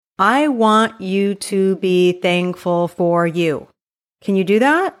I want you to be thankful for you. Can you do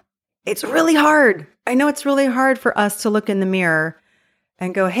that? It's really hard. I know it's really hard for us to look in the mirror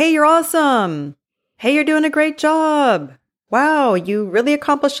and go, hey, you're awesome. Hey, you're doing a great job. Wow, you really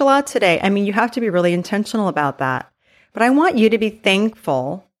accomplished a lot today. I mean, you have to be really intentional about that. But I want you to be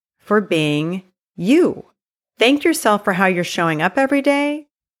thankful for being you. Thank yourself for how you're showing up every day.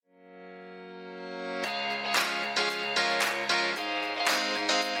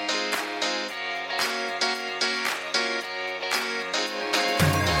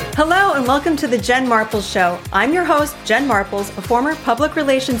 Hello and welcome to the Jen Marples Show. I'm your host, Jen Marples, a former public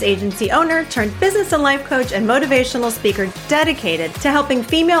relations agency owner turned business and life coach and motivational speaker dedicated to helping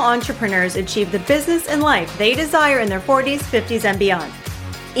female entrepreneurs achieve the business and life they desire in their 40s, 50s, and beyond.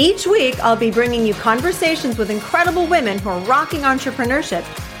 Each week, I'll be bringing you conversations with incredible women who are rocking entrepreneurship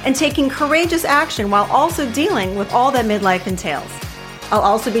and taking courageous action while also dealing with all that midlife entails. I'll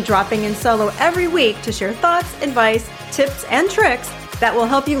also be dropping in solo every week to share thoughts, advice, tips, and tricks that will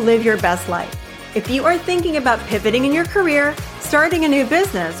help you live your best life. If you are thinking about pivoting in your career, starting a new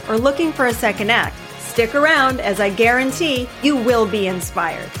business, or looking for a second act, stick around as I guarantee you will be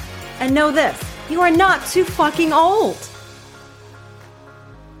inspired. And know this, you are not too fucking old.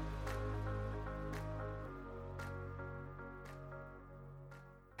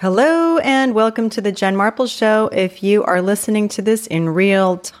 Hello and welcome to the Jen Marples Show. If you are listening to this in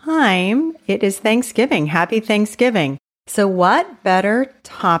real time, it is Thanksgiving. Happy Thanksgiving. So what better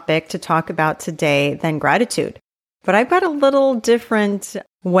topic to talk about today than gratitude? But I've got a little different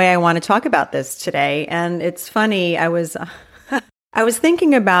way I want to talk about this today. And it's funny, I was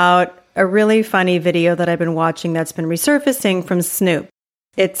thinking about a really funny video that I've been watching that's been resurfacing from Snoop.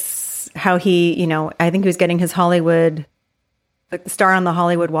 It's how he, I think he was getting his Hollywood, like the star on the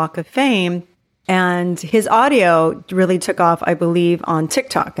Hollywood Walk of Fame. And his audio really took off, I believe, on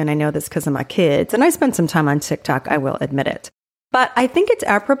TikTok. And I know this because of my kids. And I spent some time on TikTok, I will admit it. But I think it's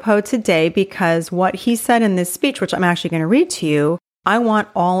apropos today because what he said in this speech, which I'm actually going to read to you, I want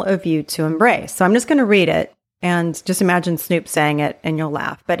all of you to embrace. So I'm just going to read it and just imagine Snoop saying it and you'll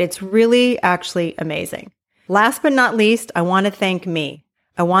laugh. But it's really actually amazing. Last but not least, I want to thank me.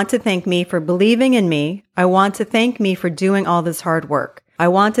 I want to thank me for believing in me. I want to thank me for doing all this hard work. I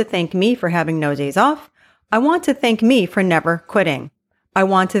want to thank me for having no days off. I want to thank me for never quitting. I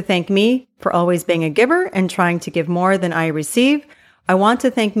want to thank me for always being a giver and trying to give more than I receive. I want to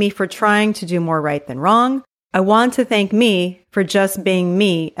thank me for trying to do more right than wrong. I want to thank me for just being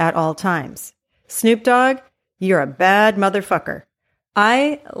me at all times. Snoop Dogg, you're a bad motherfucker.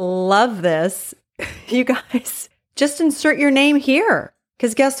 I love this. You guys, just insert your name here.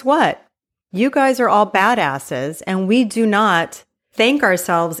 Because guess what? You guys are all badasses and we do not thank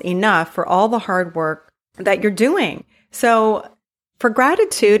ourselves enough for all the hard work that you're doing. So for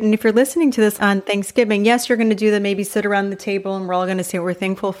gratitude, and if you're listening to this on Thanksgiving, yes, you're going to do that, maybe sit around the table and we're all going to say what we're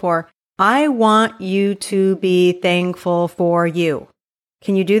thankful for. I want you to be thankful for you.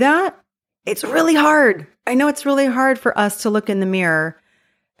 Can you do that? It's really hard. I know it's really hard for us to look in the mirror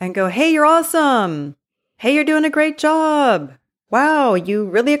and go, hey, you're awesome. Hey, you're doing a great job. Wow, you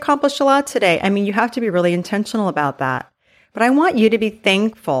really accomplished a lot today. I mean, you have to be really intentional about that. But I want you to be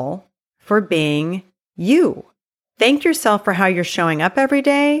thankful for being you. Thank yourself for how you're showing up every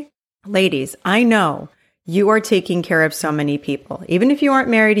day. Ladies, I know you are taking care of so many people. Even if you aren't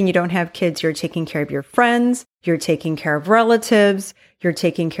married and you don't have kids, you're taking care of your friends, you're taking care of relatives, you're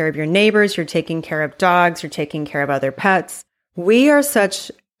taking care of your neighbors, you're taking care of dogs, you're taking care of other pets. We are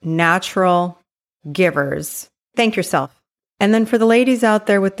such natural givers. Thank yourself. And then for the ladies out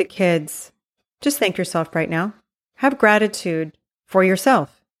there with the kids, just thank yourself right now. Have gratitude for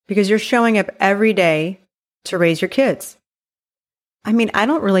yourself because you're showing up every day to raise your kids. I mean, I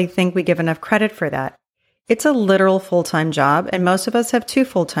don't really think we give enough credit for that. It's a literal full-time job, and most of us have 2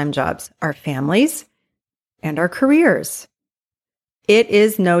 full-time jobs, our families and our careers. It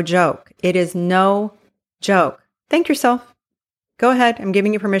is no joke. It is no joke. Thank yourself. Go ahead. I'm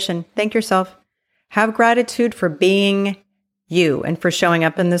giving you permission. Thank yourself. Have gratitude for being you and for showing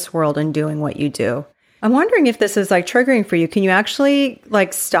up in this world and doing what you do. I'm wondering if this is triggering for you. Can you actually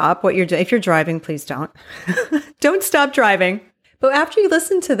stop what you're doing? If you're driving, please don't. Don't stop driving. But after you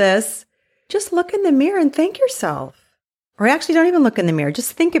listen to this, just look in the mirror and thank yourself. Or actually don't even look in the mirror.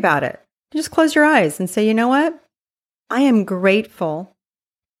 Just think about it. Just close your eyes and say, you know what? I am grateful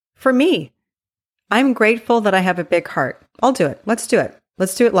for me. I'm grateful that I have a big heart. I'll do it. Let's do it.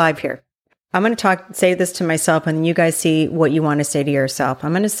 Let's do it live here. I'm going to say this to myself and you guys see what you want to say to yourself.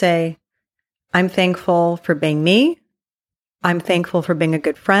 I'm going to say, I'm thankful for being me. I'm thankful for being a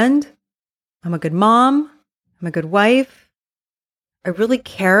good friend. I'm a good mom. I'm a good wife. I really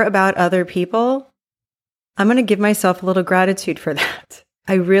care about other people, I'm going to give myself a little gratitude for that.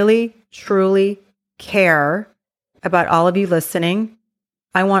 I really, truly care about all of you listening.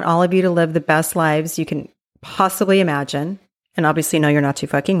 I want all of you to live the best lives you can possibly imagine. And obviously, no, you're not too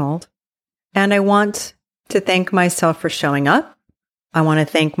fucking old. And I want to thank myself for showing up. I want to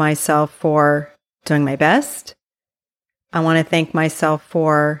thank myself for doing my best. I want to thank myself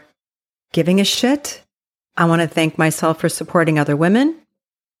for giving a shit. I want to thank myself for supporting other women.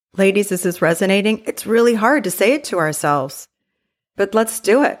 Ladies, this is resonating. It's really hard to say it to ourselves, but let's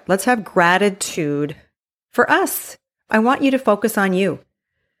do it. Let's have gratitude for us. I want you to focus on you.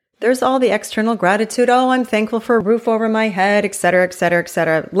 There's all the external gratitude. Oh, I'm thankful for a roof over my head, et cetera, et cetera, et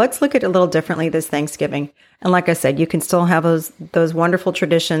cetera. Let's look at it a little differently this Thanksgiving. And like I said, you can still have those wonderful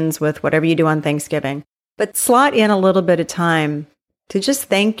traditions with whatever you do on Thanksgiving, but slot in a little bit of time to just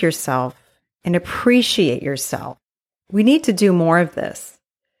thank yourself and appreciate yourself. We need to do more of this.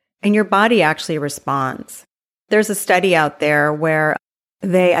 And your body actually responds. There's a study out there where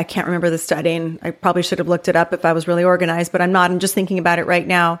I can't remember the study, and I probably should have looked it up if I was really organized, but I'm not. I'm just thinking about it right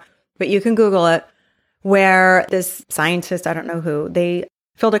now. But you can Google it, where this scientist, I don't know who, they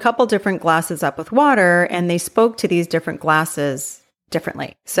filled a couple different glasses up with water, and they spoke to these different glasses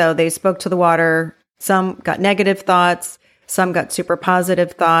differently. So they spoke to the water. Some got negative thoughts. Some got super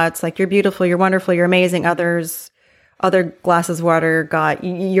positive thoughts, like you're beautiful, you're wonderful, you're amazing. Other glasses of water got,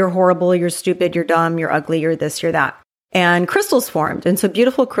 you're horrible, you're stupid, you're dumb, you're ugly, you're this, you're that. And crystals formed. And so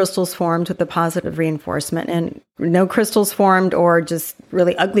beautiful crystals formed with the positive reinforcement, and no crystals formed, or just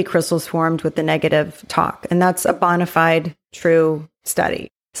really ugly crystals formed with the negative talk. And that's a bona fide, true study.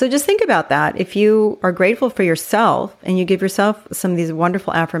 So just think about that. If you are grateful for yourself and you give yourself some of these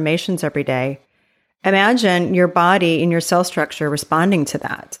wonderful affirmations every day, imagine your body and your cell structure responding to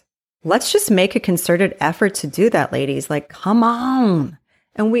that. Let's just make a concerted effort to do that, ladies. Like, come on.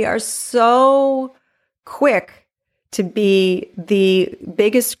 And we are so quick to be the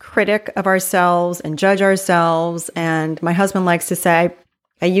biggest critic of ourselves and judge ourselves. And my husband likes to say,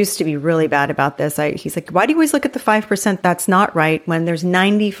 I used to be really bad about this. He's like, why do you always look at the 5% that's not right when there's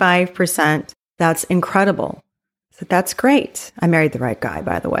 95% that's incredible? So that's great. I married the right guy,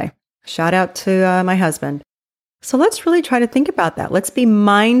 by the way. Shout out to my husband. So let's really try to think about that. Let's be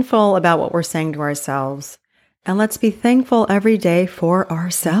mindful about what we're saying to ourselves. And let's be thankful every day for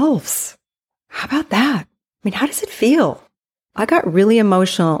ourselves. How about that? I mean, how does it feel? I got really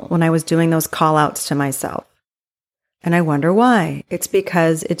emotional when I was doing those call outs to myself. And I wonder why. It's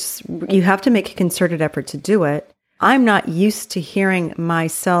because you have to make a concerted effort to do it. I'm not used to hearing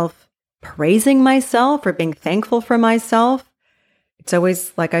myself praising myself or being thankful for myself. It's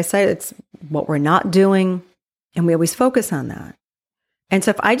always, like I said, it's what we're not doing. And we always focus on that. And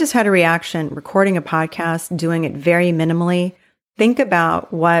so if I just had a reaction, recording a podcast, doing it very minimally, think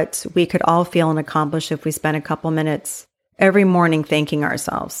about what we could all feel and accomplish if we spent a couple minutes every morning thanking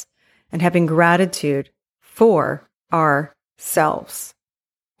ourselves and having gratitude for ourselves.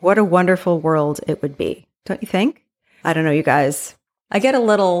 What a wonderful world it would be, don't you think? I don't know, you guys. I get a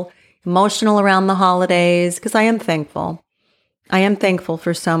little emotional around the holidays because I am thankful. I am thankful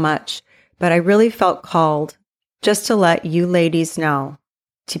for so much, but I really felt called just to let you ladies know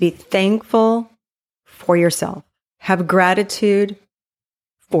to be thankful for yourself. Have gratitude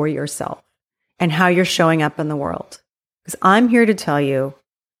for yourself and how you're showing up in the world. Because I'm here to tell you,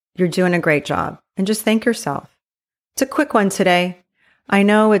 you're doing a great job, and just thank yourself. It's a quick one today. I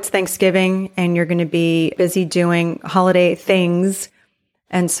know it's Thanksgiving and you're going to be busy doing holiday things.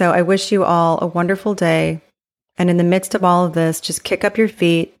 And so I wish you all a wonderful day. And in the midst of all of this, just kick up your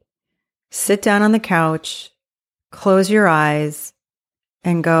feet, sit down on the couch, close your eyes,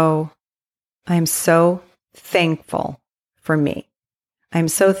 and go, I am so thankful for me. I'm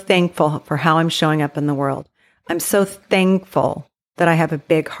so thankful for how I'm showing up in the world. I'm so thankful that I have a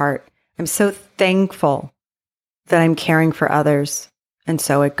big heart. I'm so thankful that I'm caring for others. And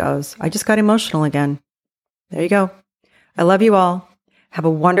so it goes. I just got emotional again. There you go. I love you all. Have a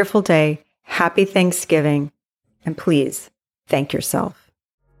wonderful day. Happy Thanksgiving. And please thank yourself.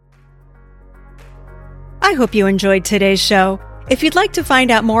 I hope you enjoyed today's show. If you'd like to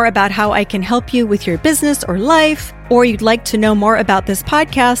find out more about how I can help you with your business or life, or you'd like to know more about this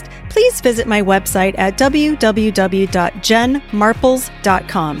podcast, please visit my website at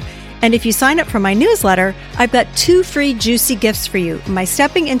www.jenmarples.com. And if you sign up for my newsletter, I've got 2 free juicy gifts for you. My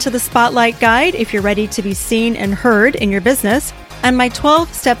Stepping into the Spotlight guide, if you're ready to be seen and heard in your business, and my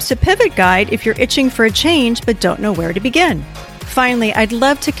 12 Steps to Pivot guide, if you're itching for a change but don't know where to begin. Finally, I'd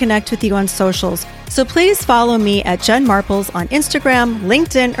love to connect with you on socials, so please follow me at Jen Marples on Instagram,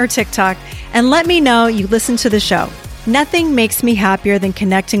 LinkedIn, or TikTok, and let me know you listen to the show. Nothing makes me happier than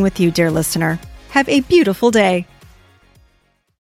connecting with you, dear listener. Have a beautiful day.